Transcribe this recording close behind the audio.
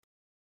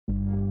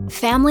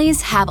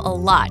Families have a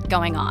lot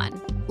going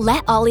on.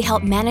 Let Ollie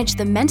help manage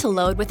the mental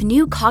load with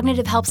new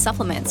cognitive help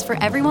supplements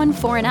for everyone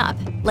 4 and up,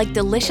 like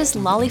delicious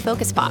Lolly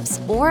Focus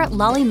Pops or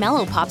Lolly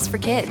Mellow Pops for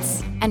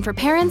kids. And for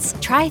parents,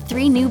 try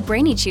 3 new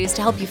Brainy Chews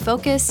to help you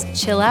focus,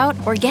 chill out,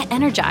 or get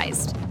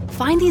energized.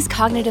 Find these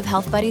cognitive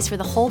health buddies for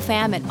the whole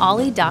fam at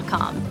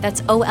ollie.com.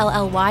 That's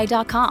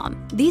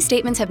OLLY.com. These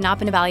statements have not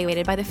been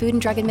evaluated by the Food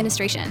and Drug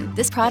Administration.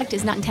 This product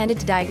is not intended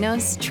to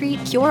diagnose,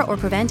 treat, cure, or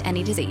prevent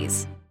any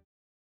disease.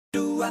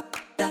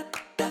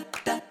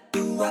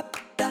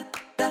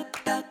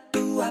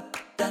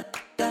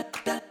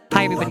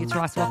 Hi, everybody. It's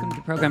Ross. Welcome to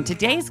the program.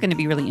 Today is going to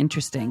be really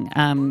interesting.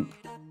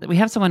 We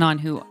have someone on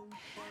who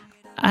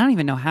I don't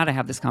even know how to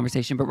have this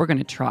conversation, but we're going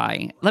to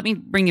try. Let me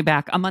bring you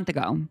back a month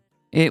ago.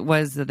 It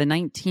was the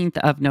 19th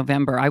of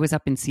November. I was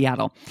up in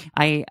Seattle.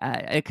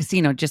 A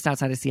casino just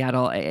outside of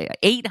Seattle.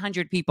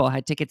 800 people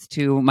had tickets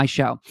to my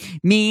show.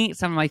 Me,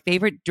 some of my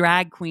favorite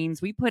drag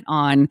queens. We put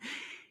on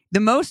the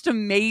most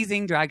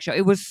amazing drag show.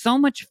 It was so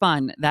much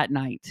fun that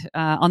night.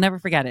 I'll never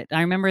forget it.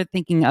 I remember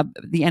thinking of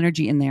the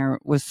energy in there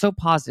was so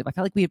positive. I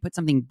felt like we had put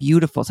something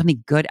beautiful,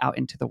 something good out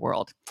into the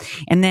world.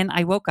 And then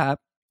I woke up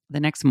the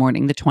next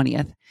morning, the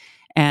 20th,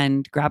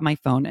 and grabbed my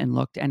phone and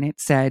looked, and it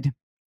said,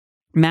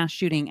 mass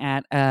shooting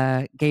at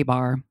a gay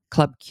bar,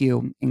 Club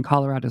Q in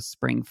Colorado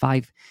Springs,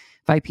 five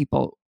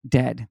people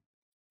dead.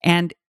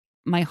 And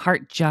my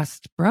heart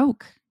just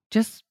broke.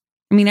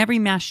 Every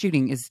mass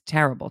shooting is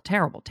terrible,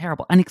 terrible,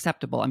 terrible,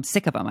 unacceptable. I'm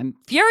sick of them. I'm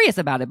furious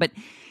about it. But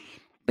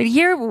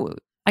here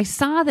I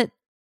saw that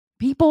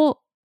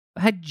people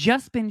had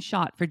just been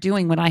shot for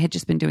doing what I had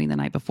just been doing the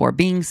night before,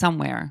 being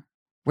somewhere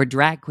where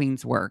drag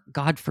queens were,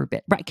 God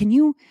forbid. Right? Can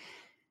you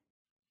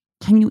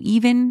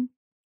even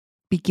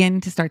begin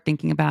to start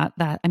thinking about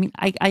that? I mean,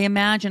 I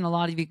imagine a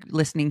lot of you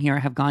listening here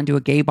have gone to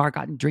a gay bar,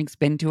 gotten drinks,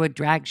 been to a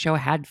drag show,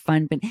 had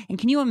fun. And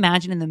can you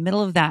imagine in the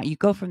middle of that, you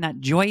go from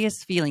that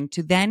joyous feeling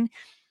to then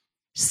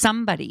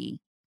somebody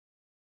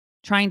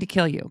trying to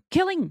kill you,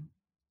 killing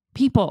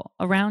people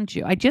around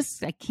you. I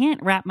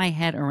can't wrap my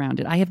head around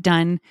it. I have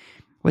done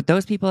what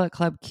those people at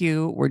Club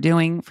Q were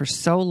doing for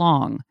so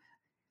long.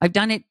 I've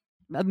done it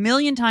a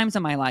million times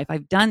in my life.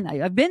 I've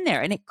been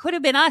there, and it could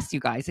have been us,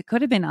 you guys. It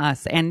could have been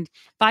us. And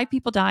 5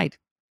 people died,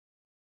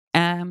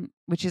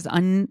 which is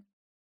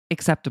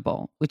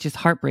unacceptable, which is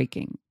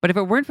heartbreaking. But if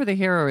it weren't for the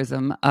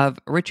heroism of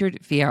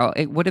Richard Fierro,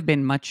 it would have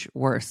been much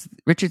worse.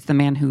 Richard's the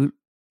man who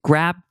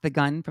grabbed the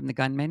gun from the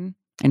gunman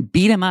and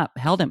beat him up,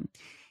 held him,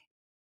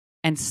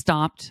 and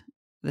stopped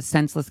the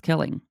senseless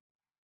killing.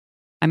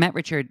 I met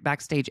Richard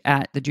backstage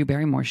at the Drew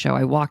Barrymore show.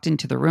 I walked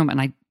into the room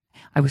and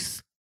I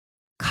was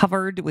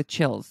covered with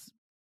chills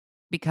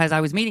because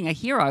I was meeting a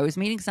hero. I was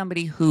meeting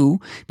somebody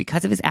who,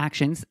 because of his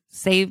actions,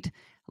 saved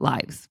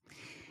lives.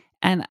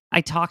 And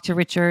I talked to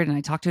Richard and I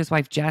talked to his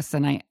wife, Jess,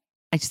 and I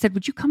just said,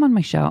 would you come on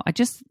my show?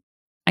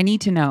 I need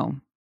to know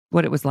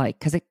what it was like,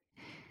 because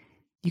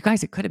you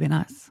guys, it could have been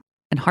us.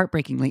 And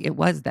heartbreakingly, it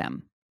was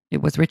them.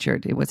 It was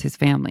Richard. It was his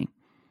family.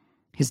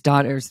 His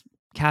daughter's,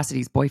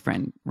 Cassidy's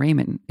boyfriend,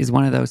 Raymond, is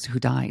one of those who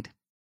died.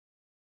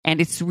 And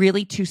it's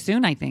really too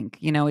soon, I think.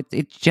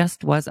 It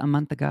just was a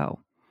month ago.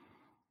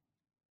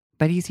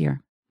 But he's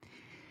here.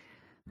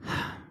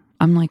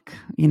 I'm like,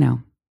 I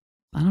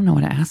don't know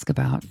what to ask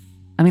about.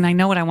 I mean, I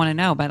know what I want to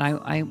know, but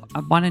I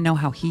want to know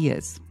how he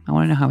is. I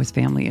want to know how his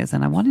family is.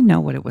 And I want to know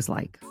what it was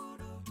like.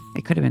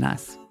 It could have been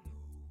us.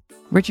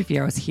 Richard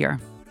Fierro is here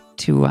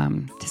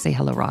to say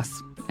hello,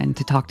 Ross, and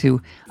to talk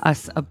to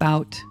us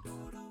about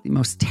the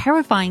most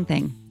terrifying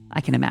thing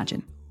I can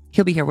imagine.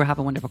 He'll be here. We'll have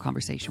a wonderful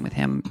conversation with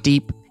him.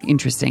 Deep,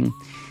 interesting,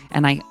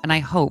 and I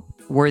hope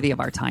worthy of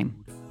our time.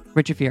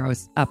 Richard Fierro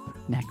is up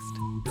next.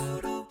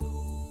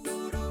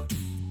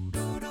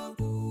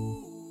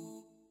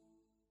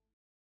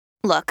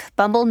 Look,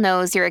 Bumble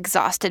knows you're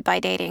exhausted by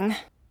dating.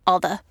 All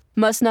the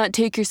must not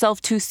take yourself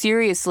too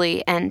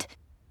seriously and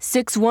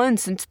 6'1"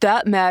 since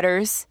that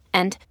matters.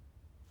 And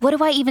what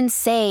do I even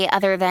say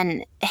other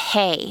than,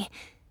 hey?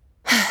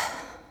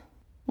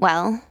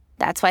 Well,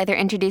 that's why they're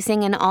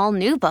introducing an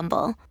all-new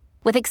Bumble,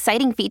 with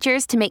exciting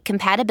features to make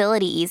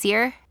compatibility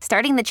easier,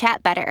 starting the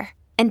chat better,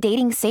 and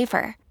dating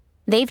safer.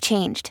 They've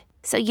changed,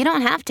 so you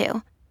don't have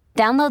to.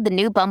 Download the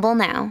new Bumble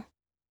now.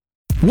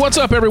 What's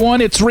up,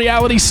 everyone? It's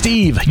Reality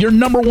Steve, your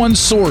number one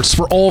source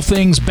for all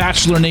things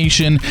Bachelor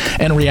Nation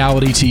and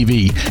reality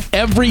TV.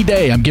 Every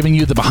day, I'm giving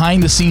you the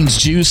behind-the-scenes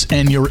juice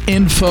and your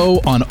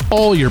info on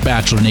all your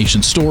Bachelor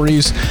Nation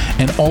stories,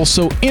 and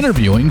also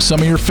interviewing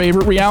some of your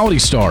favorite reality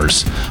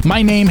stars.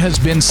 My name has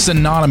been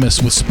synonymous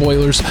with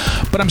spoilers,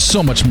 but I'm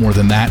so much more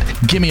than that.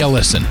 Give me a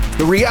listen.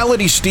 The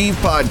Reality Steve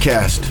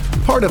Podcast,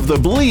 part of the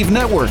Believe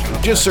Network.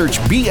 Just search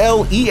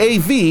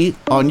BLEAV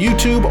on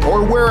YouTube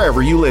or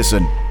wherever you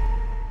listen.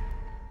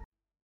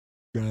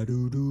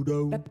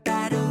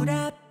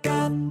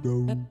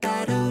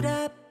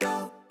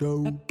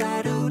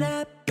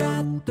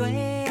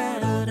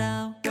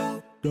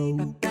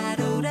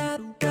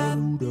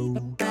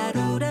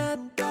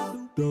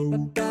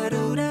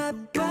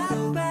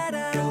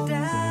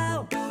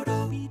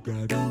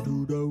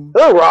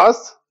 Hello,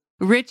 Ross.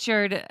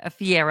 Richard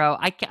Fierro,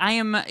 I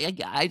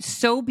am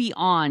so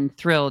beyond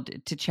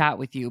thrilled to chat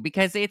with you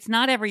because it's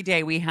not every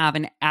day we have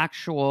an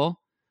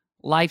actual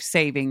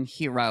life-saving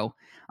hero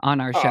on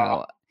our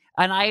show.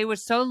 And I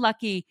was so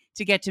lucky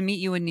to get to meet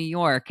you in New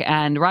York.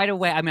 And right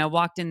away, I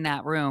walked in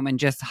that room and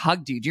just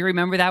hugged you. Do you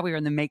remember that? We were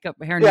in the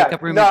hair and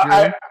makeup room.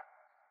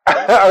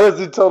 I was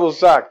in total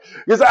shock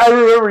because I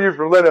remember you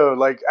from Leno.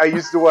 Like, I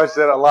used to watch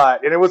that a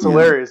lot, and it was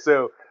hilarious.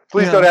 So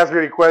please don't ask me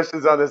any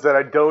questions on this that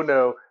I don't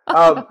know.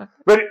 But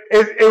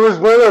it was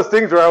one of those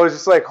things where I was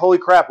just like, holy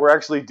crap, we're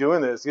actually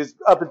doing this. Because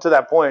up until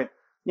that point,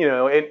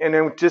 and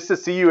then just to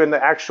see you and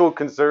the actual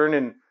concern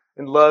and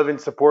love and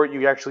support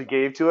you actually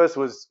gave to us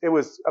was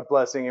a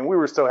blessing, and we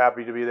were so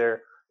happy to be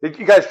there. You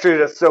guys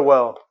treated us so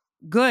well.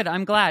 Good.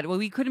 I'm glad. Well,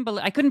 I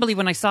couldn't believe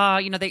when I saw,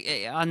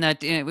 they on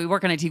that we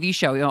work on a TV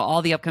show,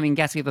 all the upcoming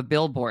guests. We have a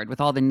billboard with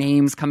all the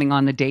names coming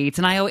on the dates,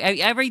 and I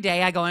every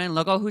day I go in and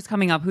look, who's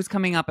coming up.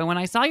 And when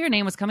I saw your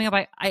name was coming up,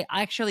 I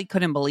actually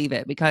couldn't believe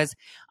it because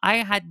I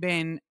had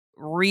been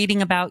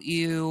reading about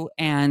you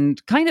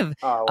and kind of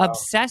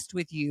obsessed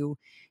with you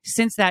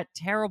since that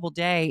terrible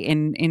day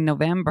in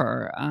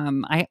November.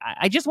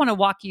 I just want to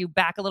walk you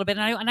back a little bit,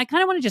 and I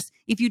kind of want to just,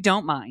 if you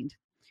don't mind.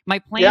 My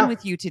plan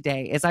with you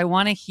today is I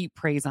want to heap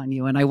praise on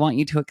you, and I want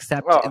you to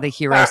accept the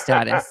hero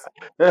status.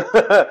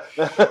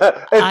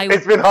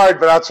 It's been hard,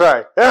 but I'll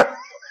try.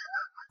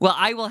 Well,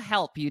 I will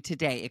help you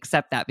today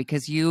accept that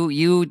because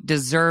you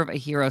deserve a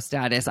hero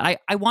status. I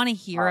want to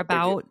hear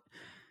about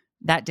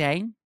that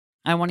day.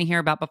 I want to hear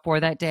about before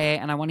that day,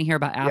 and I want to hear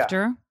about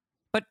after. Yeah.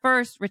 But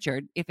first,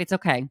 Richard, if it's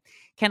okay,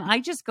 can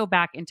I just go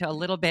back into a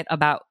little bit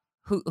about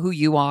who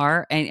you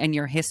are and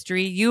your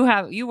history? You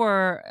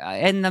were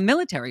in the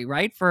military,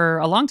 right, for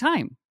a long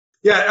time.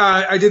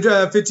 Yeah, I did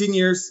 15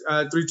 years,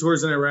 3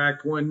 tours in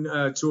Iraq,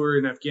 1 tour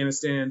in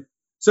Afghanistan.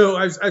 So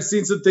I've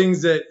seen some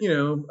things that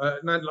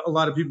not a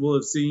lot of people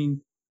have seen,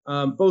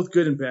 both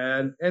good and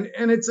bad,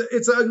 and it's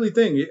an ugly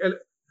thing.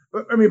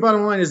 I mean,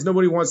 bottom line is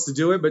nobody wants to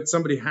do it, but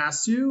somebody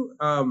has to.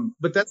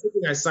 But that's the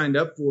thing I signed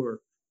up for.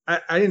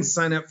 I didn't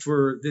sign up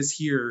for this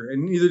here,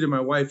 and neither did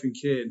my wife and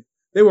kid.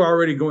 They were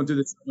already going through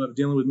this of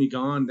dealing with me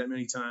gone that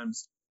many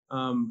times.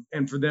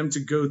 And for them to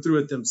go through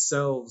it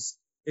themselves,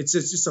 it's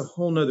just a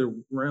whole nother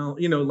realm.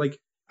 Like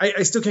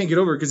I still can't get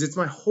over it because it's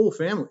my whole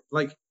family.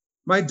 Like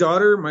my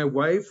daughter, my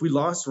wife, we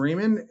lost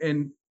Raymond,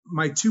 and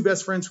my 2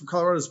 best friends from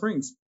Colorado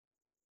Springs.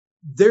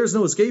 There's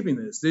no escaping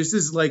this. This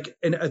is like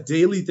a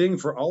daily thing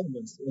for all of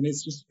us. And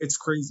it's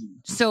crazy.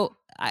 So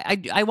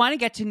I want to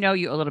get to know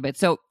you a little bit.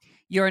 So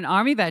you're an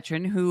Army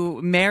veteran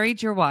who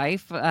married your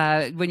wife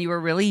when you were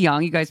really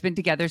young. You guys been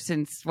together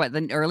since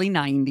the early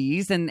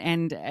 90s,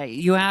 and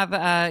you have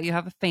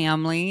a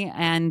family.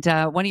 And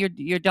one of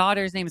your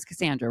daughter's name is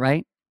Cassandra,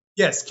 right?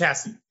 Yes,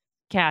 Cassie.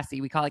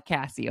 Cassie, we call it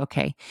Cassie.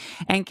 Okay,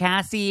 and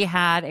Cassie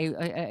had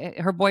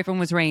her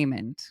boyfriend was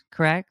Raymond,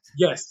 correct?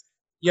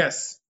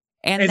 Yes.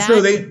 And that,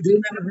 so they met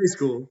in high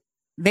school.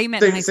 They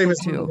met in high school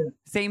too.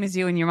 Same as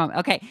you and your mom.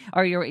 Okay.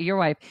 Or your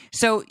wife.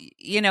 So,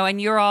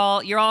 and you're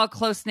all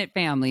close-knit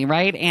family,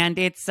 right? And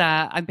it's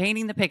I'm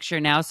painting the picture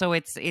now. So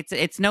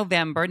it's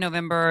November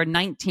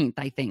 19th,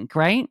 I think,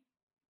 right?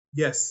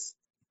 Yes.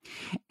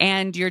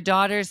 And your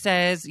daughter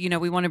says,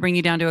 we want to bring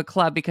you down to a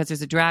club because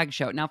there's a drag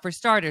show. Now, for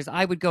starters,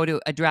 I would go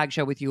to a drag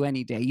show with you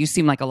any day. You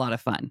seem like a lot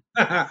of fun.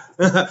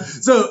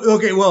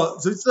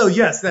 So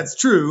yes, that's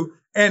true.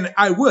 And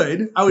I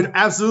would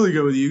absolutely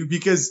go with you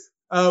because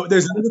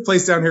there's another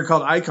place down here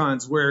called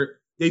Icons where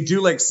they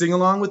do like sing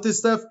along with this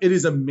stuff. It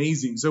is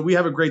amazing. So we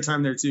have a great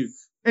time there too.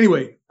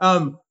 Anyway,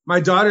 my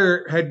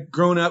daughter had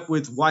grown up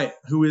with Wyatt,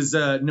 who is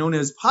known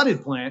as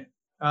Potted Plant,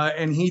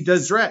 and he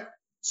does drag.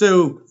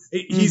 So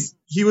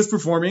he was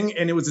performing,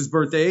 and it was his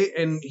birthday,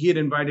 and he had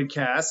invited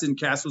Cass, and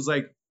Cass was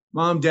like,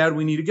 "Mom, Dad,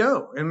 we need to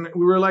go." And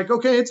we were like,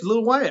 "Okay, it's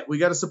little Wyatt. We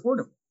got to support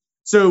him."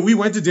 So we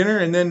went to dinner,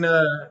 and then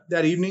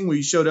that evening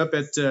we showed up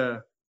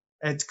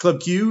at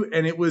Club Q,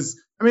 and it was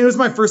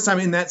my first time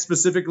in that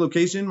specific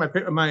location.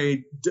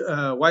 My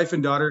wife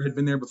and daughter had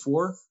been there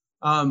before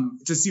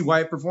to see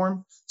Wyatt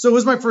perform. So it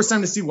was my first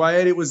time to see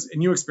Wyatt. It was a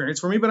new experience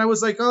for me, but I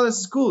was like, oh, this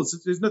is cool.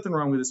 There's nothing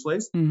wrong with this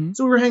place. Mm-hmm.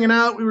 So we were hanging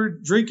out, we were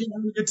drinking,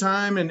 having a good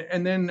time.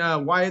 And then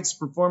Wyatt's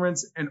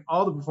performance, and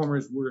all the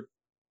performers were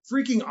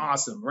freaking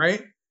awesome,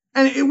 right?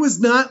 And it was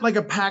not like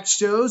a packed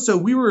show. So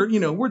we were,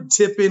 we're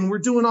tipping, we're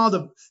doing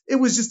it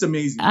was just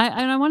amazing.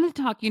 I want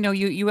to talk,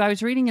 I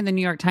was reading in the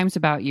New York Times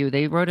about you.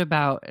 They wrote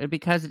about,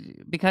 because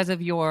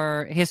of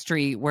your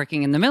history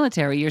working in the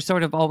military, you're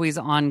sort of always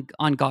on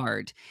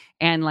guard.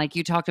 And like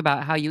you talked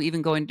about how you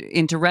even go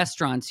into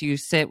restaurants, you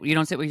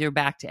don't sit with your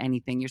back to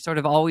anything. You're sort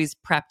of always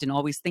prepped and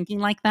always thinking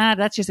like that.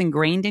 That's just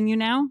ingrained in you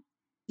now.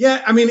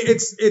 Yeah, I mean,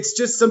 it's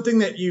just something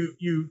that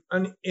you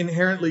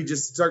inherently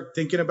just start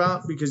thinking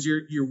about because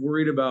you're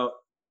worried about,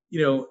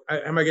 am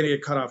I going to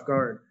get caught off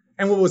guard?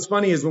 And what was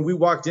funny is when we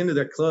walked into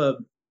that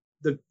club,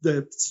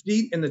 the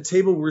seat and the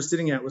table we were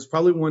sitting at was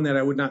probably one that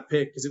I would not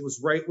pick because it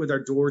was right with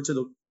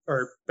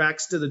our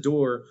backs to the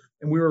door,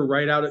 and we were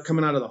right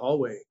coming out of the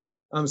hallway.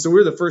 So we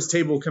were the first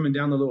table coming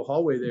down the little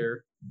hallway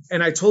there.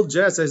 And I told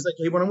Jess, I was like,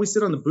 hey, why don't we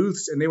sit on the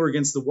booths? And they were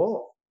against the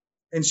wall.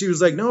 And she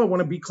was like, no, I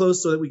want to be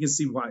close so that we can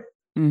see Wyatt.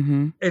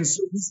 Mm-hmm. And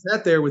so we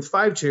sat there with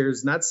 5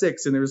 chairs, not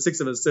 6, and there were 6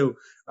 of us. So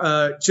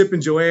Chip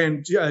and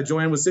Joanne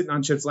was sitting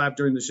on Chip's lap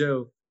during the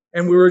show,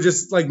 and we were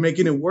just like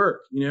making it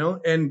work, you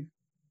know. And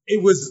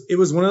it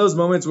was one of those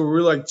moments where we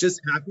were like just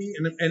happy.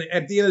 And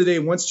at the end of the day,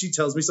 once she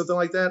tells me something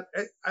like that,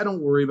 I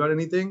don't worry about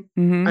anything.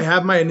 Mm-hmm. I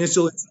have my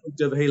initial instinct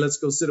of, hey, let's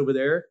go sit over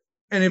there.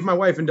 And if my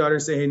wife and daughter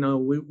say, hey, no,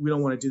 we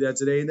don't want to do that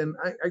today, then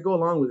I go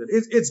along with it.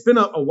 It's been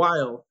a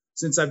while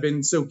since I've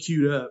been so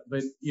queued up,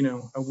 but you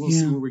know, we'll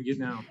see where we get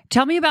now.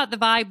 Tell me about the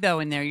vibe though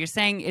in there. You're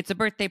saying it's a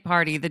birthday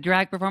party. The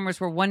drag performers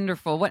were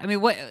wonderful. Was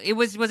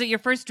it your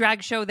first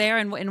drag show there?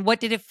 And what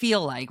did it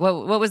feel like?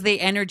 What was the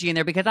energy in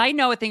there? Because I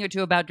know a thing or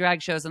two about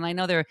drag shows, and I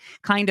know they're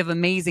kind of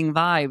amazing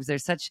vibes.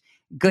 There's such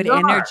good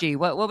energy.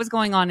 What was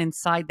going on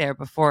inside there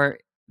before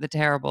the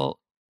terrible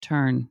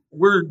turn?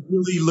 We're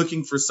really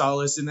looking for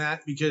solace in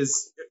that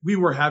because we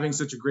were having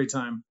such a great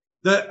time.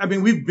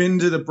 We've been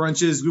to the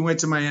brunches. We went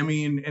to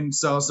Miami and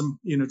saw some,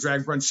 you know,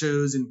 drag brunch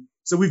shows. And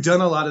so we've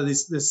done a lot of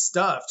this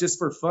stuff just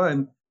for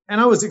fun.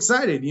 And I was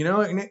excited, you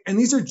know, and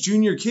these are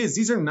junior kids.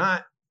 These are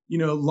not, you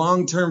know,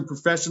 long-term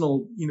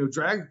professional, you know,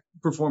 drag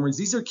performers.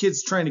 These are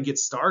kids trying to get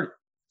started.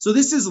 So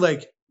this is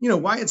like, you know,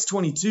 Wyatt's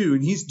 22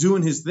 and he's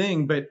doing his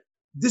thing. But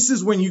this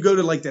is when you go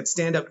to like that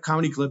stand-up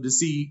comedy club to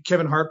see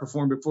Kevin Hart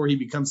perform before he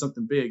becomes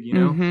something big, you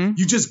know. Mm-hmm.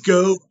 You just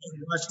go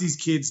and watch these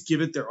kids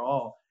give it their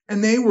all.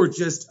 And they were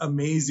just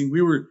amazing.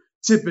 We were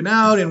tipping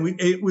out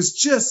and it was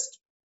just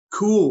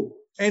cool.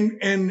 And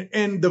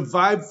the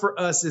vibe for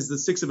us is the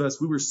 6 of us,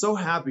 we were so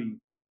happy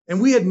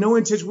and we had no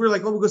intention. We were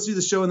like, oh, we'll go see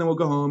the show and then we'll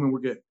go home and we're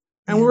good.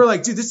 And we were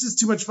like, dude, this is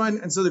too much fun.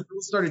 And so the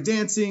girls started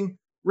dancing.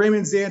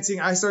 Raymond's dancing.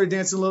 I started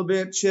dancing a little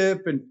bit,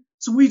 Chip. And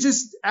so we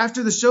just,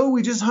 after the show,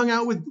 we just hung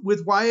out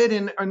with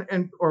Wyatt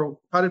or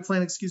Potted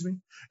Plant, excuse me.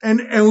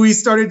 And we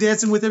started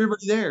dancing with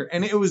everybody there.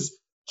 And it was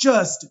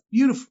just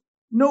beautiful.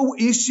 No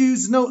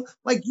issues, no,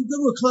 like you go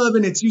to a club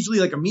and it's usually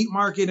like a meat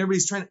market and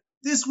everybody's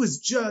this was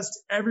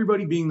just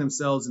everybody being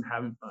themselves and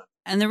having fun.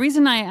 And the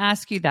reason I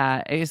ask you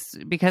that is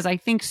because I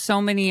think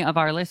so many of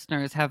our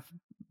listeners have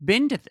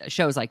been to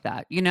shows like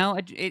that. You know,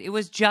 it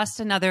was just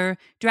another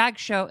drag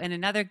show and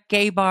another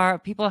gay bar,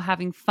 people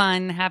having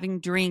fun, having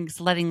drinks,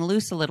 letting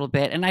loose a little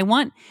bit. And I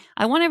want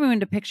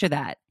everyone to picture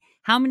that.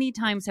 How many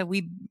times have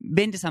we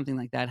been to something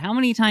like that? How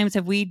many times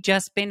have we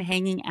just been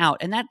hanging out?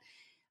 And that,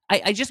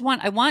 I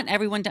want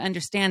everyone to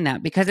understand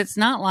that because it's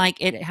not like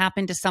it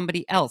happened to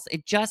somebody else.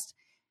 It just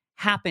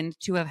happened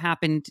to have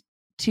happened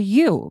to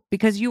you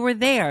because you were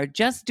there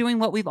just doing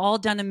what we've all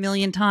done a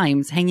million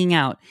times, hanging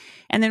out.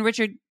 And then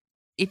Richard,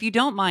 if you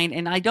don't mind,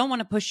 and I don't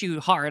want to push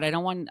you hard, I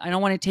don't want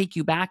to take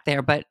you back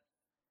there, but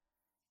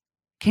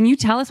can you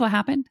tell us what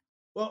happened?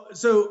 Well,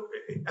 so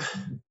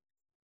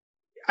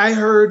I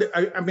heard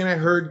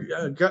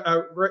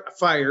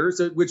fire,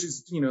 which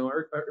is, you know,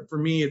 for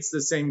me, it's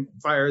the same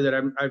fire that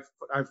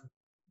I've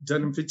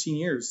done in 15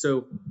 years.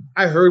 So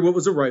I heard what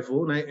was a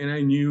rifle and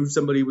I knew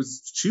somebody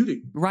was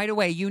shooting. Right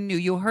away,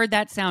 you heard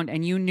that sound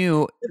and you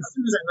knew. As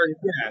soon as I heard it,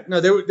 yeah.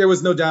 No, there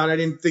was no doubt. I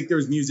didn't think there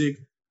was music.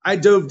 I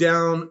dove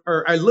down,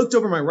 or I looked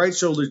over my right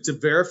shoulder to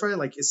verify,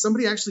 like, is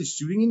somebody actually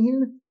shooting in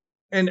here?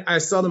 And I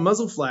saw the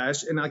muzzle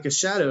flash and like a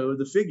shadow of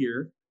the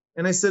figure.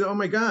 And I said, oh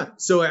my God.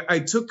 So I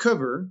took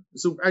cover.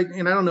 I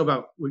don't know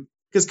about,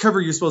 because cover,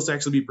 you're supposed to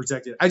actually be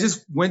protected. I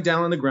just went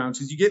down on the ground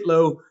because you get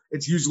low.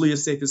 It's usually the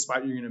safest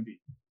spot you're going to be.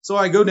 So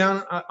I go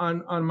down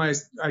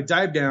I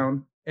dive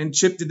down and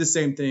Chip did the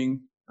same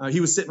thing. He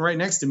was sitting right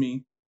next to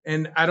me.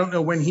 And I don't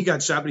know when he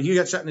got shot, but he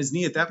got shot in his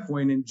knee at that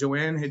point. And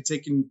Joanne had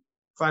taken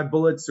 5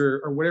 bullets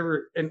or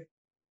whatever. And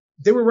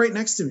they were right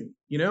next to me,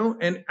 you know?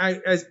 And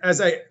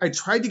as I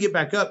tried to get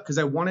back up because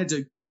I wanted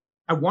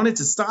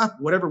to stop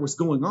whatever was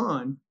going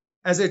on.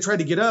 As I tried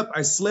to get up,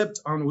 I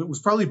slipped on what was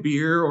probably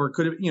beer or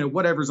could have, you know,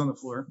 whatever's on the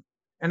floor.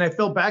 And I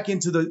fell back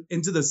into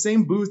the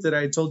same booth that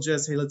I had told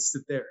Jess, hey, let's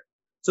sit there.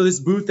 So this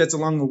booth that's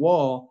along the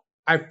wall,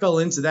 I fell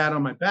into that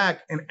on my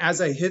back. And as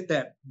I hit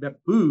that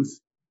booth,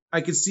 I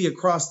could see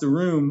across the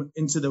room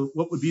into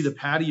what would be the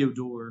patio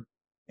door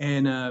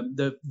and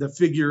the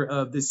figure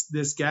of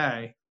this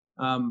guy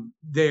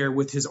there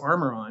with his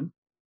armor on.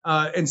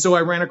 And so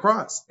I ran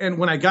across. And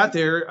when I got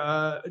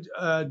there,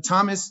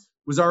 Thomas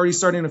was already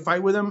starting to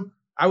fight with him.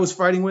 I was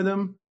fighting with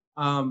him.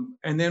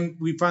 And then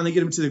we finally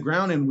get him to the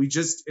ground and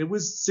it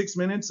was 6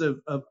 minutes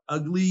of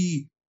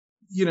ugly,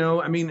 you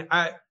know, I mean,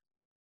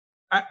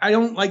 I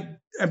don't like,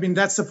 I mean,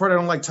 that's the part I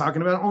don't like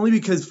talking about, only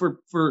because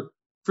for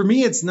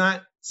me, it's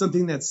not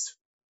something that's,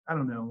 I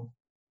don't know,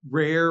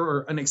 rare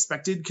or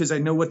unexpected, because I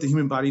know what the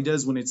human body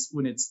does when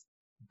it's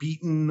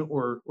beaten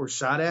or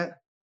shot at.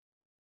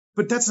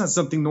 But that's not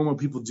something normal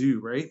people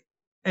do, right?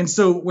 And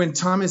so when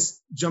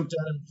Thomas jumped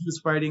at him, he was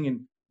fighting,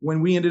 and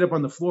when we ended up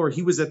on the floor,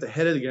 he was at the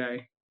head of the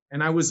guy,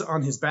 and I was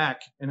on his back,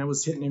 and I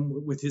was hitting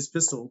him with his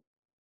pistol.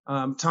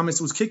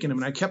 Thomas was kicking him,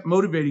 and I kept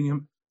motivating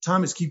him.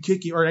 Thomas, keep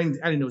kicking. Or I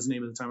didn't know his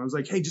name at the time. I was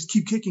like, hey, just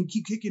keep kicking,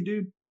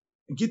 dude.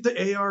 get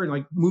the AR and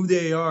like move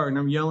the AR. And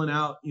I'm yelling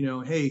out,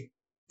 hey,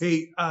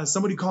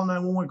 somebody call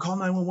 911, call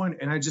 911.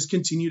 And I just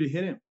continue to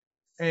hit him.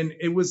 And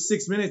it was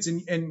 6 minutes.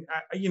 And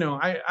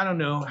I don't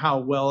know how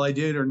well I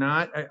did or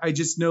not. I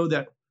just know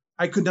that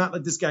I could not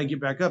let this guy get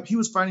back up. He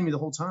was fighting me the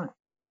whole time.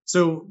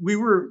 So we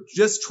were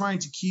just trying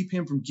to keep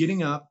him from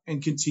getting up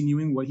and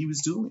continuing what he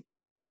was doing.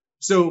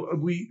 So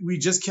we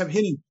just kept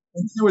hitting.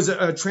 And there was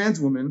a trans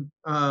woman,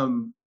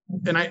 and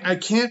I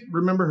can't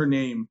remember her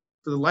name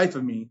for the life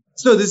of me.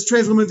 So this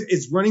trans woman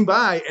is running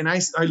by, and I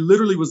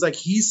literally was like,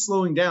 he's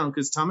slowing down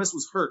because Thomas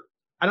was hurt.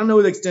 I don't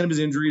know the extent of his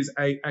injuries.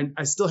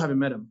 I still haven't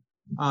met him.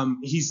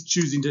 He's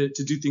choosing to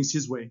do things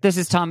his way. This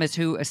is Thomas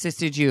who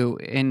assisted you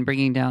in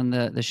bringing down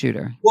the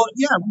shooter. Well,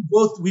 yeah,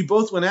 we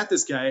both went at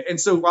this guy. And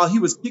so while he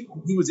was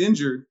kicking, he was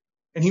injured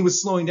and he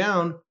was slowing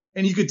down,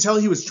 and you could tell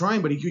he was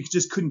trying, but he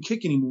just couldn't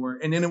kick anymore.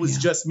 And then it was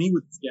just me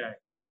with this guy.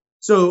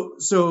 So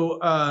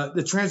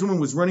the trans woman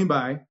was running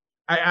by.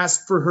 I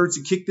asked for her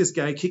to kick this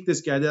guy,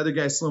 the other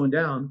guy slowing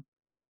down.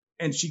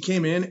 And she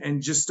came in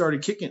and just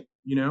started kicking,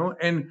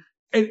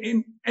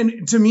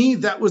 And to me,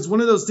 that was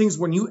one of those things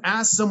when you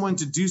ask someone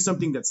to do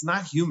something that's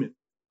not human,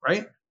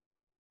 right?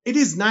 It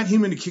is not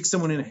human to kick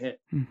someone in the head.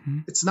 Mm-hmm.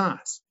 It's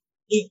not.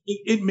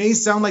 It may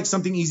sound like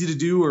something easy to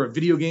do or a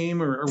video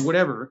game or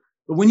whatever,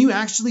 but when you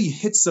actually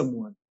hit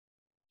someone,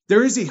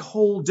 there is a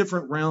whole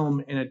different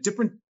realm and a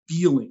different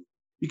feeling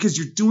because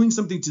you're doing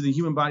something to the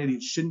human body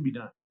that shouldn't be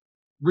done,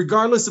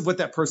 regardless of what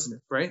that person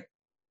is, right?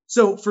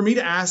 So for me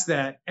to ask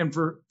that and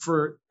for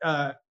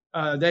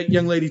that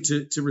young lady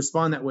to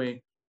respond that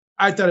way,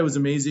 I thought it was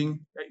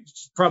amazing.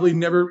 Probably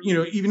never,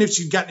 even if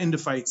she'd gotten into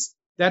fights,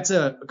 that's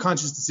a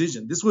conscious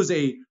decision. This was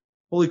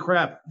holy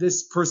crap,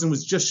 this person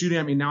was just shooting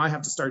at me. Now I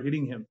have to start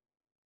hitting him.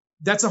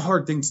 That's a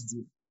hard thing to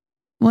do.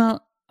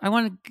 Well, I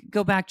want to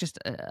go back just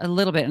a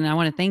little bit, and I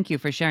want to thank you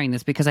for sharing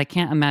this because I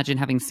can't imagine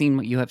having seen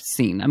what you have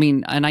seen. I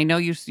mean, and I know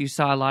you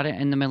saw a lot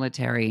in the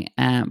military,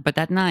 but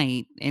that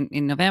night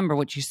in November,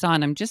 what you saw,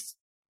 and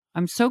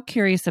I'm so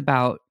curious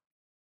about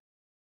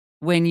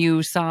when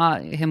you saw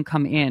him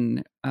come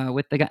in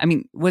with the guy. I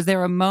mean, was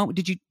there a moment?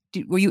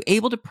 Were you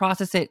able to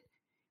process it?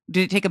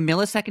 Did it take a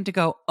millisecond to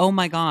go, oh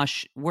my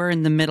gosh, we're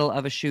in the middle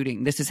of a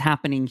shooting. This is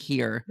happening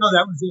here. No,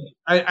 that was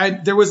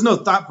it. There was no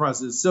thought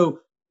process. So,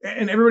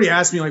 and everybody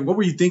asked me, like, what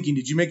were you thinking?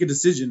 Did you make a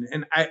decision?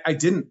 And I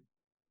didn't.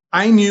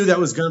 I knew that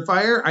was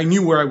gunfire. I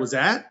knew where I was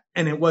at,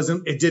 and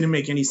it didn't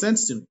make any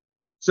sense to me.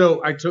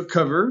 So I took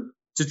cover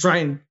to try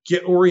and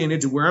get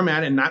oriented to where I'm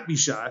at and not be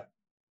shot.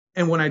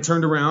 And when I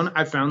turned around,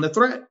 I found the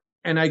threat,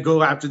 and I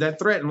go after that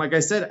threat. And like I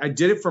said, I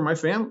did it for my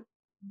family,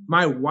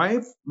 my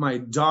wife, my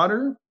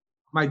daughter,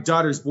 my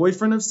daughter's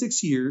boyfriend of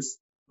 6 years,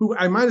 who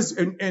I might as,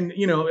 and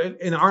in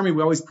the Army,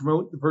 we always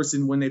promote the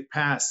person when they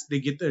pass, they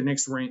get their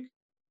next rank.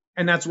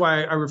 And that's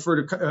why I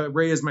refer to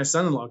Ray as my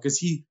son-in-law, because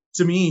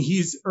to me,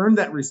 he's earned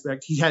that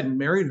respect. He hadn't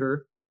married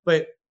her,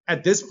 but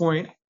at this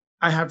point,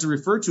 I have to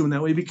refer to him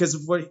that way because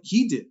of what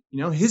he did,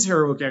 his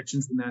heroic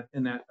actions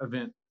in that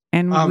event.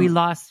 And you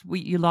lost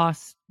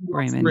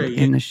Raymond Ray,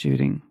 in the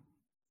shooting.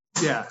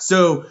 Yeah.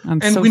 So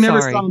I'm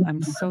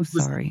so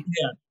sorry.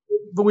 Yeah,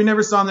 but we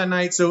never saw him that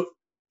night. So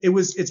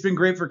it's been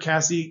great for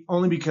Cassie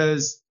only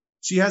because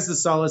she has the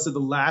solace of the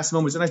last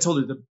moments. And I told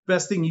her the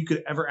best thing you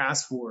could ever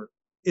ask for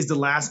is the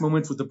last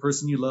moments with the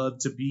person you love,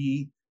 to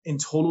be in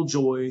total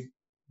joy,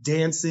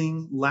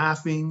 dancing,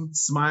 laughing,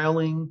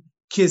 smiling,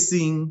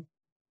 kissing,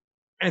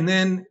 and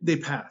then they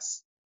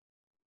pass.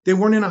 They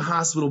weren't in a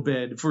hospital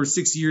bed for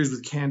 6 years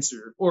with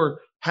cancer or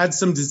had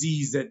some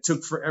disease that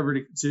took forever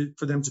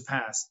for them to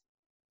pass.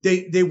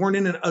 They weren't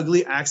in an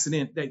ugly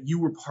accident that you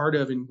were part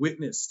of and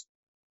witnessed.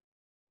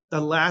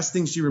 The last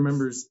thing she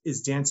remembers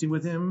is dancing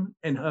with him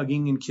and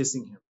hugging and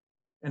kissing him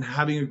and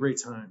having a great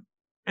time.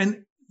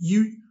 And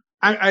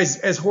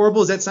as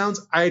horrible as that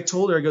sounds, I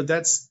told her, I go,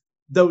 that's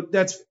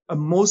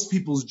most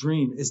people's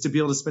dream, is to be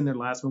able to spend their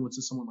last moments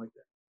with someone like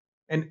that.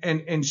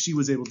 And she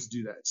was able to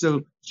do that.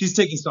 So she's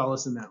taking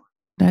solace in that one.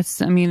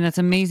 That's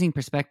amazing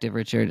perspective,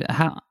 Richard.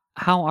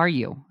 How are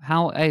you?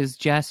 How is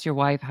Jess, your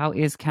wife? How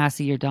is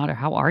Cassie, your daughter?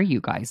 How are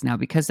you guys now?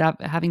 Because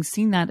having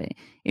seen that,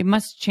 it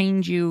must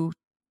change you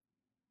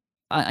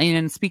in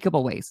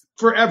unspeakable ways.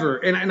 Forever.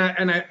 And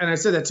I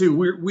said that too.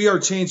 We are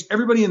changed.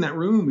 Everybody in that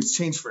room is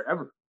changed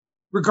forever.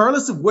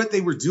 Regardless of what they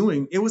were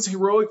doing, it was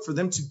heroic for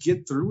them to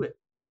get through it.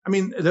 I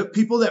mean, the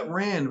people that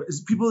ran,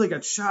 people that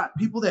got shot,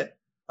 people that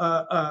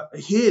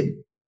hid,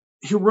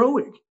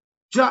 heroic.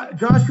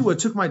 Joshua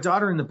took my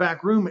daughter in the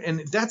back room,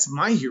 and that's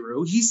my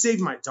hero. He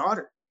saved my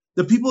daughter.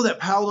 The people that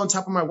piled on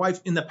top of my wife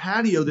in the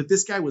patio that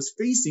this guy was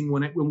facing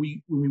when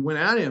we went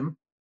at him,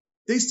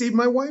 they saved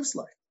my wife's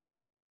life.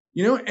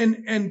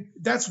 And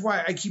that's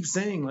why I keep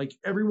saying, like,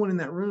 everyone in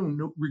that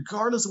room,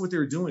 regardless of what they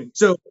were doing.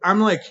 So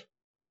I'm like,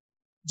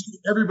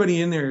 dude,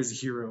 everybody in there is a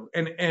hero,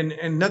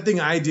 and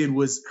nothing I did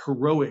was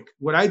heroic.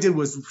 What I did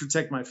was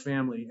protect my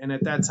family. And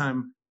at that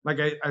time, like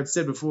I've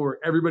said before,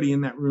 everybody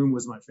in that room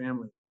was my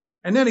family,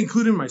 and that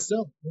included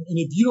myself. And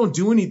if you don't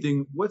do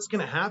anything, what's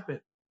going to happen?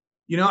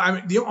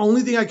 The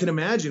only thing I could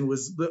imagine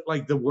was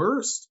the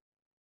worst.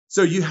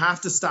 So you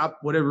have to stop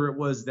whatever it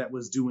was that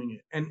was doing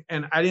it.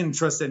 And I didn't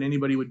trust that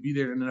anybody would be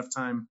there in enough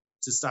time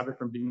to stop it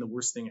from being the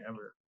worst thing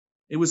ever.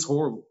 It was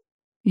horrible.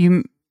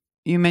 You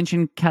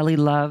mentioned Kelly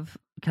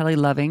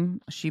Loving.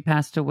 She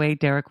passed away.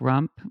 Derek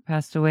Rump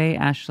passed away.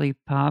 Ashley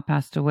Pa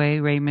passed away.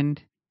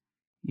 Raymond,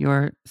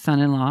 your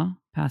son-in-law,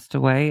 passed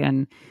away.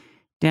 And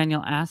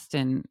Daniel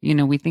Aston,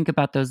 we think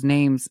about those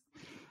names.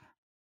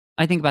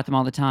 I think about them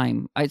all the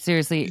time.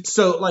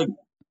 So like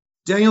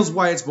Daniel's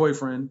Wyatt's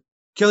boyfriend,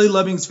 Kelly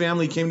Loving's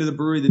family came to the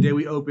brewery the day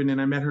we opened,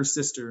 and I met her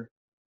sister.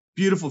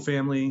 Beautiful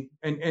family.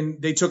 And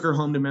they took her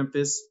home to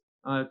Memphis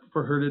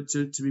for her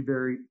to be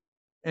buried.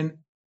 And,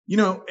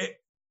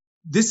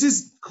 this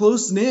is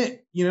close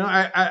knit.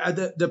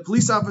 The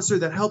police officer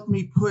that helped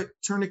me put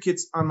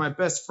tourniquets on my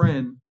best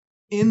friend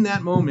in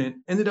that moment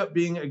ended up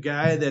being a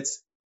guy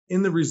that's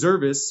in the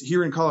reservists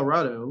here in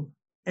Colorado.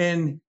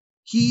 And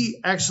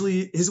he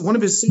actually, one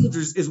of his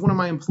soldiers is one of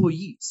my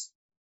employees.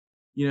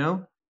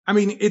 I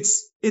mean,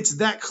 it's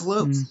that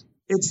close.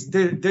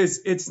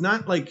 It's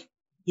not like,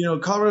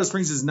 Colorado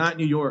Springs is not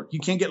New York. You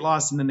can't get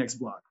lost in the next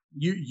block.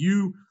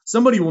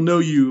 Somebody will know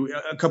you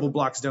a couple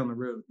blocks down the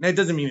road. And that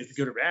doesn't mean it's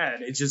good or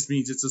bad. It just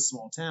means it's a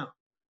small town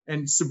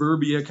and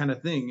suburbia kind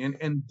of thing.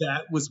 And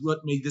that was what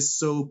made this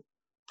so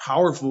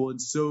powerful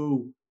and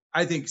so,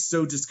 I think,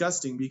 so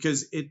disgusting,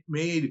 because it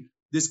made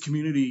this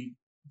community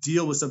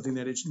deal with something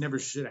that it never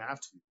should have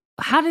to.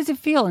 How does it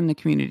feel in the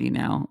community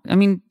now? I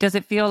mean, does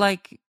it feel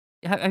like,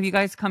 have you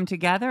guys come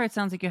together? It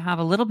sounds like you have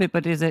a little bit,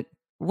 but is it,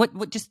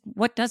 what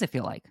does it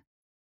feel like?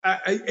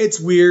 It's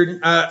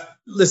weird.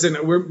 Listen,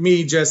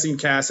 me, Jesse, and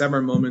Cass have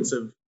our moments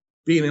of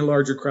being in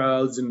larger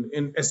crowds,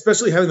 and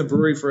especially having the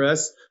brewery for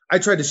us. I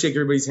tried to shake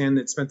everybody's hand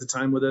that spent the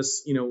time with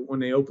us, when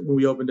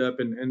we opened up,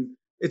 and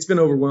it's been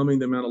overwhelming,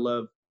 the amount of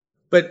love.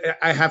 But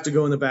I have to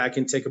go in the back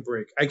and take a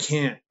break. I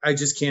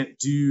just can't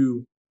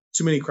do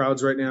too many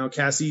crowds right now.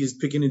 Cassie is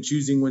picking and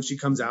choosing when she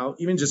comes out,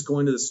 even just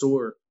going to the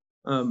store.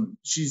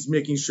 She's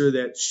making sure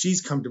that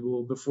she's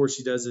comfortable before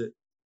she does it.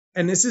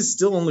 And this is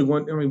still only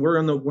we're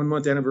on the 1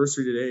 month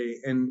anniversary today,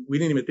 and we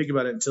didn't even think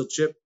about it until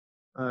Chip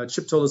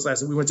told us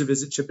last night. We went to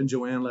visit Chip and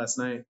Joanne last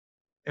night,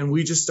 and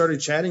we just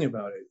started chatting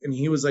about it. And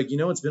he was like,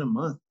 it's been a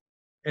month,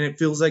 and it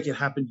feels like it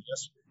happened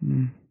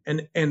yesterday.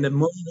 And the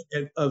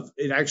moment of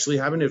it actually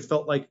happened, it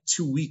felt like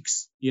 2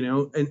 weeks,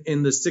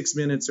 in the 6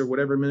 minutes or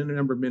whatever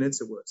number of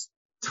minutes it was.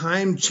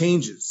 Time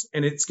changes,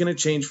 and it's going to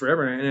change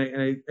forever.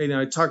 And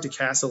I talked to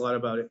Cass a lot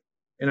about it,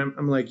 and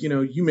I'm like,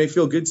 you may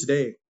feel good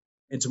today,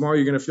 and tomorrow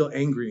you're going to feel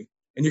angry,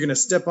 and you're going to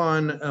step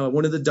on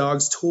one of the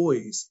dog's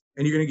toys,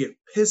 and you're going to get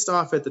pissed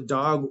off at the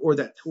dog or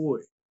that toy.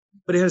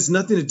 But it has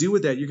nothing to do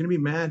with that. You're going to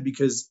be mad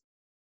because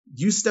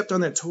you stepped on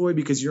that toy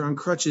because you're on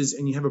crutches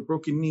and you have a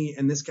broken knee,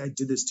 and this guy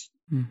did this to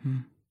you. Mm-hmm.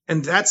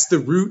 And that's the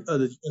root of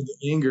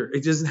the anger.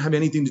 It doesn't have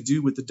anything to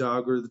do with the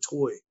dog or the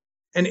toy.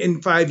 And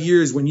in 5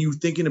 years, when you're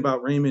thinking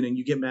about Raymond and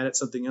you get mad at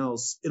something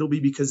else, it'll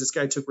be because this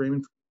guy took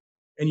Raymond,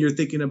 and you're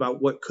thinking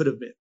about what could have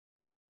been.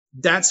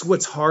 That's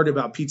what's hard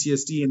about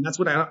PTSD, and that's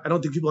what I don't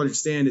think people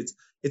understand.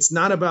 It's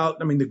not about,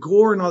 the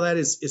gore and all that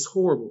is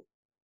horrible,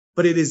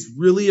 but it is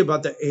really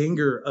about the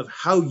anger of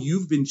how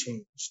you've been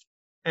changed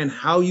and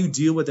how you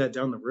deal with that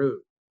down the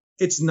road.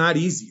 It's not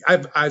easy.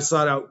 I've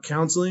sought out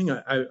counseling.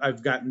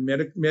 I've gotten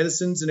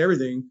medicines and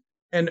everything,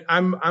 and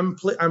I'm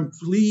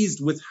pleased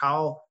with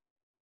how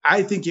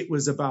I think it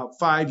was about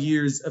 5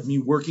 years of me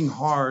working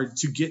hard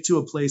to get to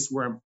a place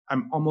where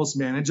I'm almost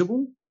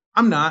manageable.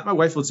 I'm not. My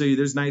wife will tell you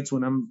there's nights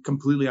when I'm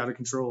completely out of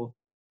control,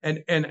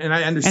 and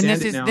I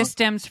understand it now. This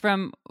stems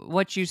from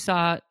what you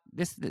saw.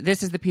 This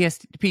is the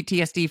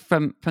PTSD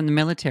from the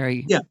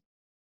military. Yeah.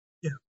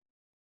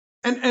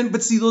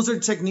 But see, those are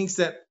techniques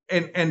that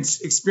and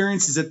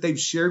experiences that they've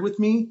shared with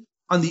me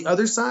on the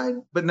other side,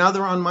 but now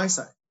they're on my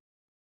side.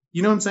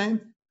 You know what I'm saying?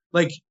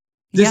 Like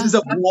this is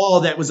a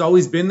wall that was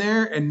always been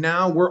there, and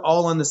now we're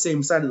all on the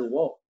same side of the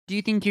wall. Do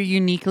you think you're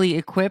uniquely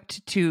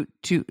equipped to?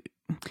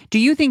 Do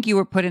you think you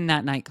were put in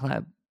that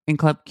nightclub, in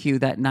Club Q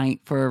that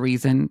night for a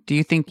reason? Do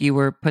you think you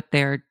were put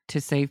there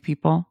to save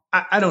people?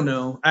 I don't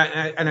know.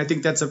 And I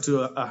think that's up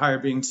to a higher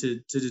being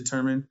to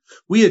determine.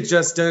 We had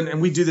just done,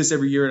 and we do this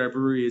every year at our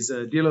brewery, is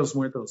Dia de los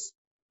Muertos.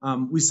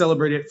 We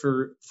celebrate it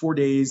for 4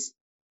 days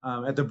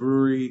at the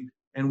brewery,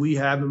 and we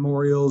have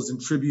memorials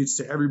and tributes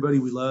to everybody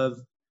we love.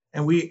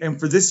 And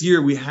for this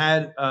year, we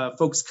had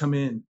folks come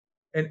in.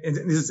 And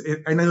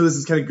I know this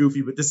is kind of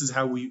goofy, but this is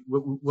how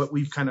what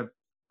we've kind of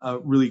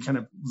really kind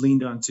of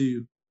leaned on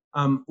too.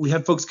 We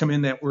had folks come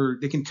in that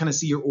they can kind of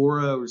see your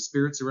aura or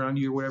spirits around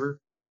you or whatever.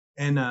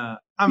 And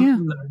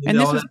and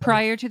this was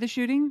prior to the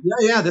shooting?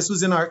 Yeah. This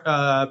was in our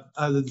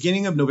the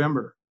beginning of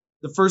November.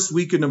 The first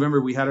week of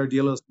November, we had our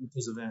Dia de los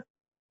Muertos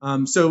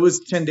event. So it was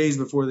 10 days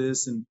before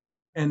this,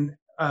 and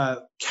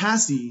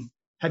Cassie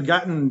had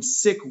gotten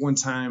sick one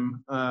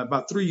time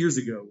about 3 years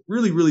ago,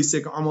 really, really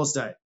sick, almost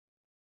died.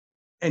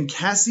 And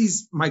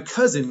my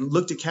cousin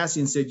looked at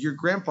Cassie and said, "Your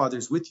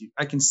grandfather's with you.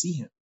 I can see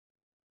him."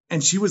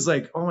 And she was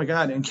like, "Oh my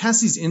God." And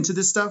Cassie's into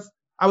this stuff.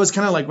 I was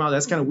kind of like, wow,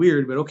 that's kind of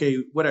weird, but okay,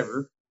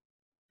 whatever.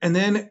 And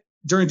then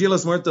during Dia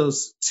los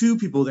Muertos, two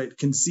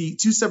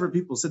separate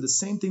people said the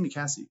same thing to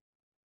Cassie.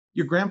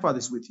 Your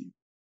grandfather's with you.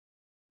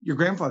 Your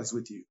grandfather's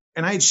with you.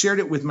 And I had shared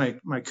it with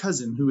my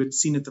cousin who had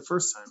seen it the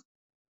first time.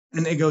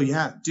 And they go,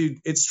 yeah, dude,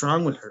 it's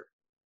strong with her.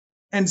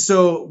 And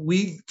so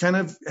we kind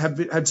of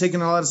have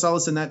taken a lot of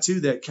solace in that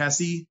too, that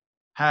Cassie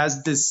I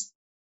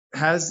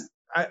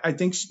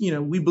think,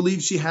 we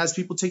believe she has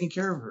people taking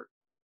care of her.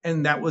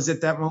 And that was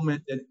at that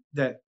moment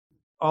that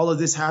all of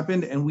this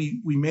happened and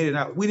we made it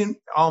out. We didn't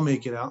all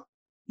make it out.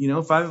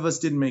 5 of us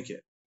didn't make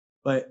it.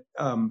 But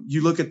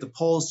you look at the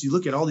Pulse, you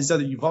look at all these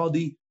other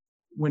Uvalde,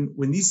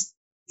 when these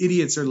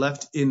idiots are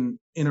left in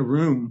a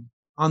room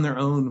on their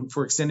own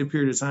for extended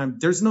period of time,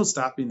 there's no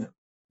stopping them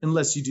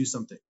unless you do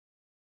something.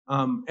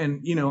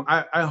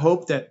 I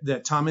hope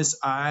that Thomas,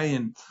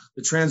 and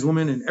the trans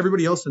woman and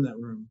everybody else in that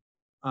room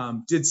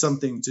did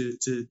something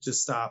to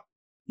stop,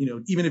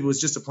 even if it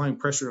was just applying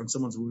pressure on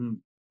someone's wound,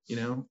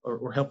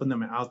 or helping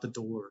them out the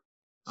door.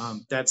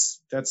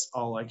 That's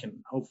all I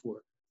can hope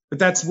for. But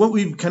that's what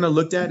we've kind of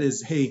looked at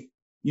is, hey,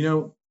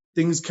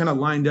 things kind of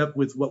lined up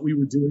with what we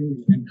were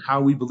doing and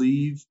how we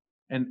believe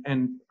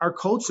and our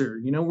culture,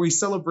 we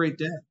celebrate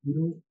death.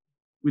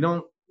 We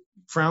don't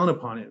frown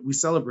upon it. We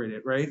celebrate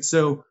it. Right.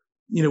 So,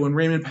 when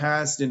Raymond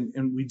passed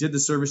and we did the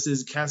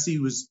services, Cassie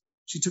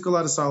she took a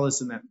lot of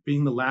solace in that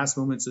being the last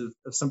moments of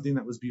something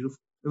that was beautiful.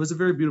 It was a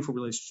very beautiful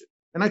relationship.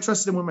 And I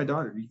trusted him with my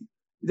daughter.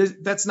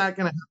 That's not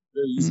going to happen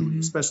very easily,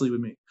 especially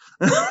with me.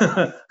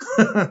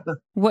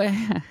 Well,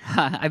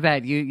 I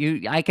bet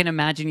I can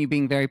imagine you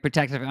being very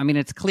protective. I mean,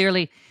 it's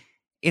clearly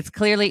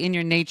in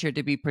your nature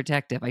to be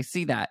protective. I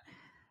see that.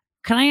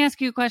 Can I ask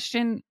you a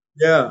question?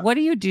 Yeah. What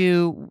do you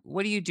do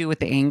with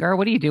the anger?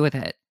 What do you do with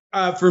it?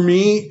 For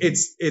me,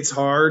 it's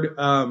hard.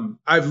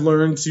 I've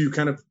learned to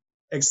kind of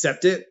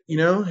accept it.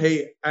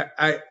 Hey,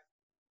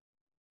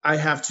 I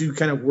have to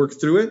kind of work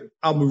through it.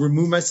 I'll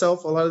remove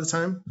myself a lot of the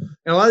time.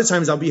 And a lot of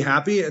times I'll be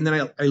happy and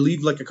then I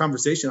leave like a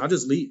conversation. I'll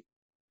just leave.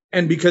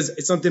 And because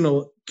it's something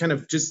will kind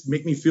of just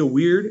make me feel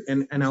weird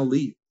and I'll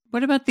leave.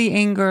 What about the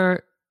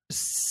anger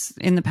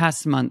in the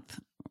past month?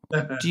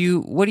 What do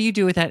you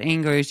do with that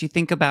anger as you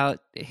think about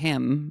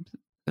him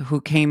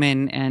who came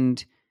in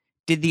and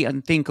did the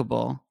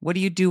unthinkable? What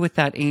do you do with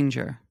that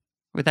anger?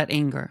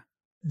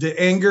 The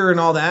anger and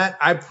all that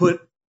I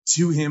put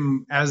to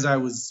him as I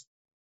was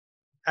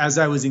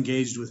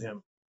engaged with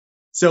him.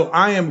 So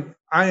I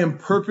am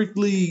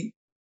perfectly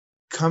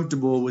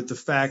comfortable with the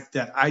fact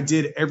that I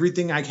did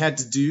everything I had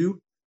to do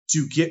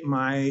to get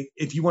my,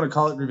 if you want to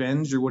call it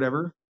revenge or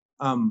whatever.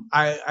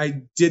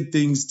 I did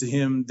things to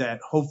him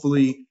that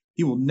hopefully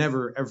he will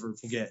never ever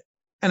forget.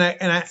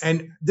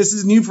 And this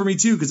is new for me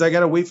too, because I got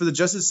to wait for the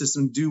justice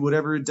system to do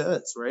whatever it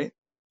does. Right.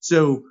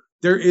 So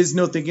there is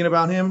no thinking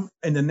about him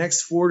in the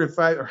next 4 to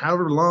 5 or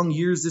however long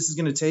years this is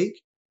going to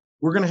take.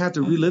 We're going to have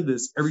to relive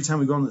this every time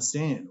we go on the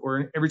stand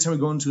or every time we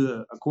go into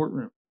a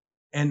courtroom.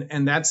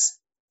 And I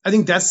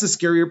think that's the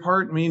scarier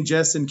part. Me and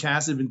Jess and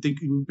Cass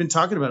we've been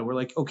talking about it. We're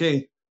like,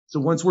 okay, so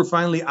once we're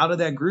finally out of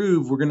that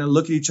groove, we're going to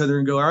look at each other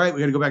and go, all right, we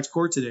got to go back to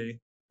court today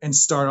and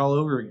start all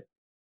over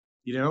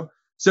again.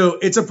 So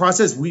it's a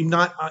process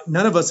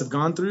none of us have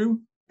gone through.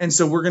 And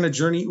so we're going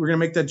to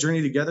make that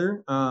journey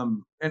together.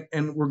 And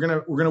we're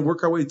going to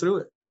work our way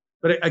through it.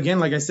 But again,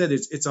 like I said,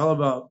 it's all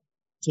about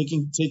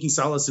taking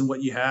solace in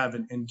what you have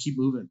and keep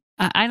moving.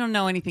 I don't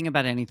know anything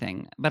about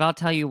anything, but I'll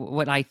tell you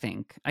what I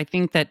think. I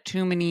think that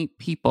too many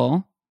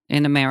people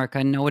in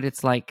America know what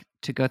it's like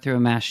to go through a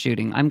mass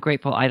shooting. I'm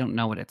grateful I don't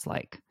know what it's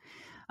like.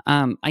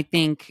 I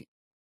think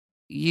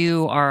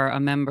you are a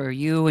member,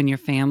 you and your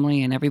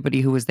family and everybody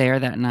who was there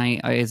that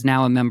night is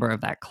now a member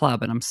of that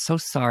club. And I'm so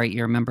sorry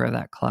you're a member of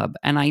that club.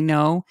 And I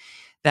know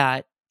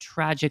that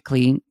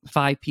tragically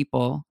 5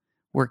 people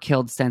were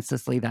killed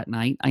senselessly that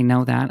night. I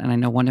know that. And I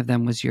know one of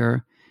them was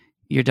your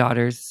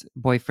daughter's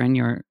boyfriend,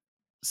 your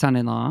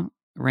son-in-law,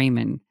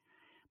 Raymond.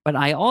 But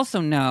I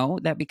also know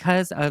that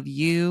because of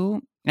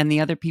you and the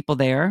other people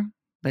there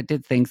that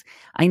did things,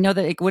 I know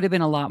that it would have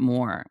been a lot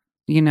more,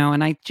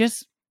 and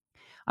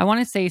I want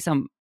to say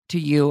to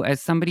you as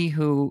somebody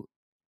who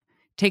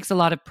takes a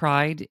lot of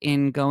pride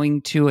in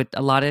going to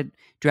a lot of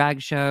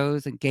drag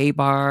shows and gay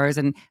bars.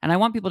 And I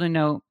want people to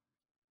know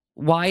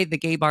why the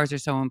gay bars are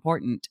so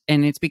important.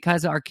 And it's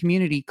because our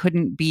community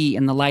couldn't be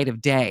in the light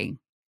of day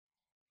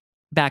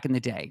back in the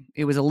day.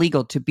 It was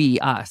illegal to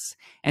be us.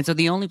 And so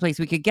the only place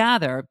we could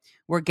gather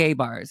were gay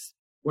bars.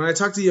 When I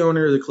talked to the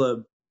owner of the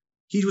club,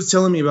 he was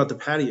telling me about the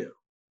patio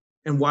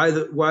and why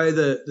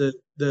the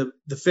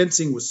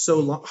fencing was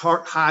so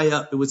high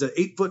up. It was an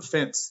 8-foot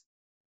fence.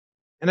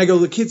 And I go,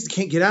 the kids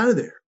can't get out of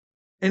there.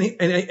 And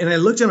I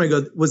looked at him, I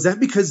go, was that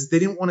because they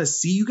didn't want to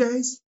see you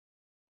guys?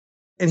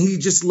 And he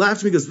just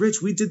laughed at me, goes,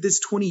 Rich, we did this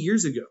 20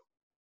 years ago.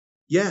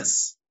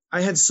 Yes,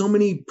 I had so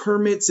many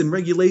permits and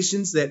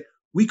regulations that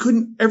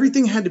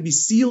everything had to be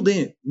sealed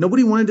in.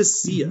 Nobody wanted to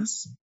see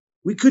us.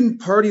 We couldn't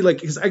party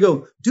because I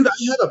go, dude, I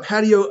have a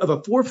patio of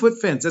a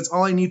 4-foot fence. That's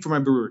all I need for my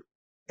brewery.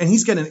 And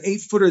he's got an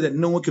 8-footer that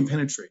no one can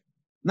penetrate.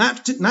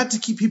 Not to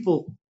keep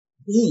people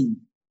in,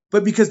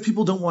 but because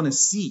people don't want to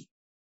see.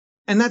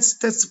 And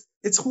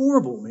it's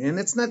horrible, man.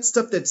 That's not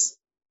stuff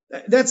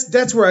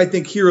that's where I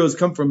think heroes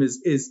come from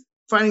is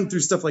fighting through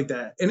stuff like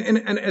that. And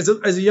as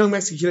a young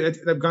Mexican kid,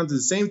 I've gone through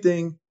the same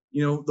thing.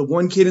 The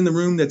one kid in the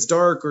room that's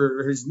dark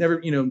or has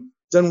never,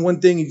 done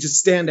one thing, you just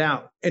stand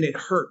out and it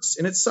hurts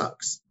and it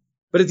sucks.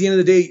 But at the end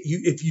of the day,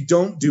 if you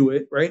don't do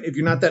it, right, if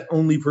you're not that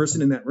only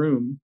person in that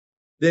room,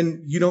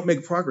 then you don't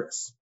make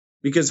progress,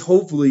 because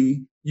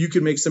hopefully you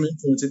can make some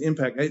influence and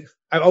impact.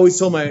 I've always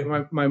told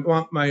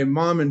my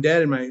mom and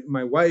dad and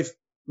my wife,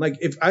 like,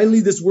 if I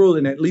leave this world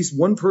and at least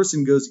one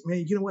person goes,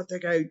 man, you know what,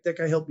 that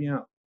guy helped me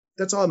out.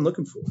 That's all I'm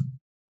looking for.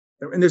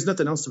 And there's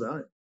nothing else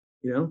about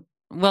it,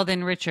 Well,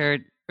 then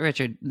Richard,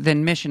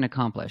 then mission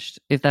accomplished.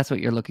 If that's what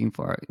you're looking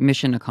for,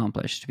 mission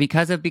accomplished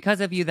because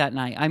of you that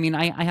night. I mean,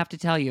 I have to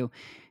tell you,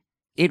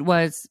 it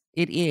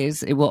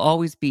will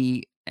always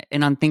be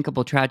an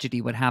unthinkable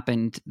tragedy what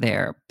happened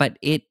there, but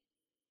it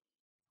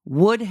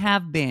would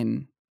have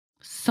been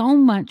so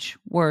much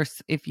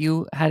worse if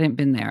you hadn't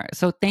been there.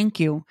 So thank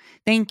you.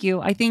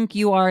 I think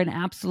you are an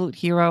absolute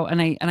hero,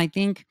 and I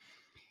think,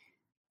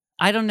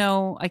 I don't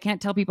know, I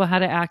can't tell people how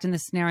to act in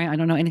this scenario. I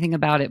don't know anything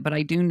about it, but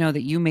I do know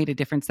that you made a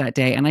difference that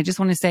day. And I just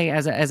want to say,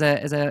 as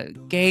a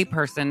gay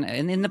person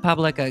and in the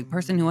public, a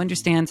person who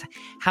understands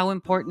how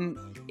important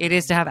it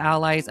is to have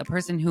allies, a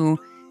person who,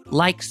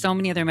 like so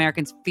many other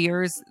Americans,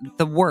 fears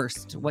the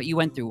worst, what you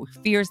went through,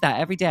 fears that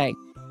every day.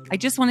 I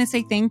just want to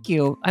say thank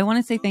you. I want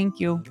to say thank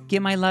you.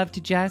 Give my love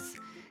to Jess,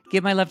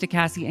 give my love to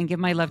Cassie, and give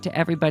my love to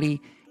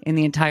everybody in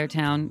the entire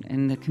town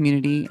and the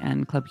community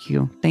and Club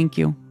Q. Thank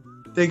you.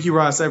 Thank you,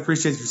 Ross. I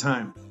appreciate your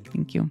time.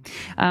 Thank you.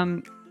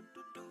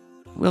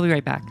 We'll be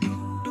right back.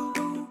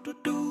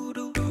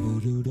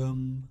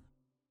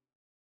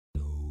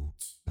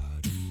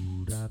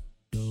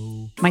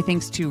 My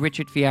thanks to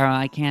Richard Fierro.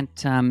 I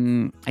can't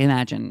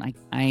imagine.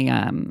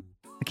 I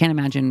can't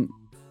imagine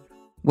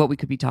what we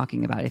could be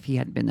talking about if he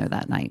hadn't been there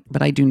that night.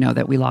 But I do know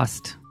that we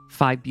lost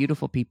 5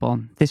 beautiful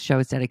people. This show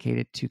is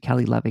dedicated to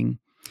Kelly Loving,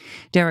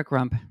 Derek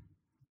Rump,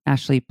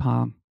 Ashley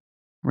Paugh,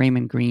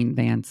 Raymond Green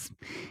Vance,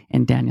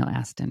 and Daniel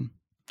Aston.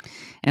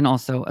 And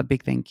also a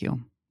big thank you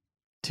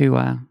to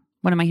one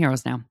of my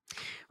heroes now,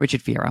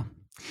 Richard Fierro.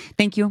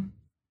 Thank you.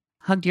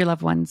 Hug your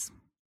loved ones.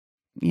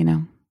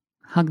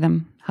 Hug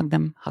them.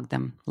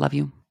 Love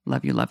you.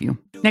 Love you, love you.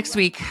 Next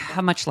week,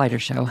 a much lighter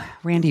show.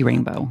 Randy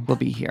Rainbow will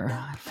be here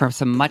for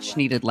some much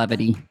needed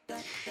levity.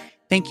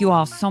 Thank you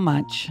all so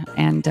much.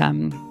 And,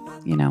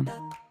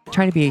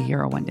 try to be a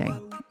hero one day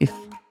if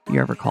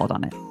you're ever called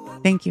on it.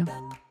 Thank you.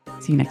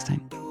 See you next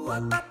time.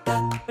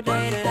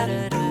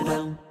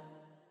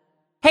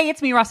 Hey,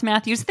 it's me, Ross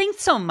Matthews.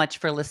 Thanks so much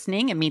for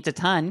listening. It means a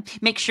ton.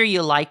 Make sure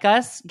you like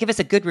us, give us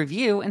a good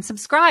review, and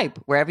subscribe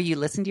wherever you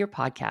listen to your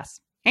podcasts.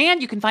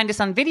 And you can find us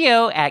on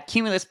video at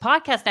Cumulus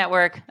Podcast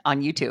Network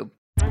on YouTube.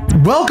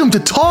 Welcome to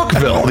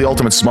Talkville, the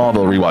ultimate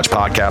Smallville rewatch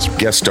podcast.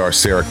 Guest star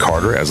Sarah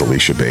Carter as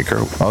Alicia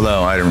Baker,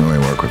 although I didn't really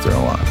work with her a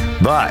lot.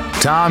 But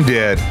Tom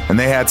did, and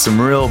they had some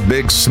real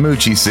big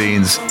smoochy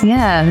scenes.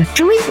 Yeah.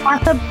 Can we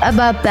talk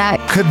about that?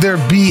 Could there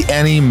be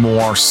any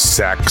more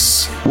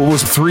sex? What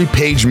was a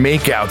 3-page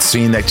makeout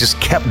scene that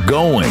just kept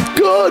going?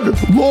 Good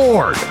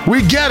Lord.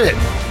 We get it.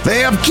 They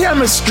have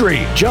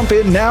chemistry. Jump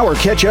in now or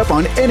catch up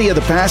on any of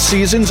the past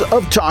seasons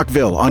of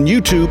Talkville on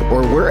YouTube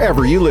or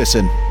wherever you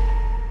listen.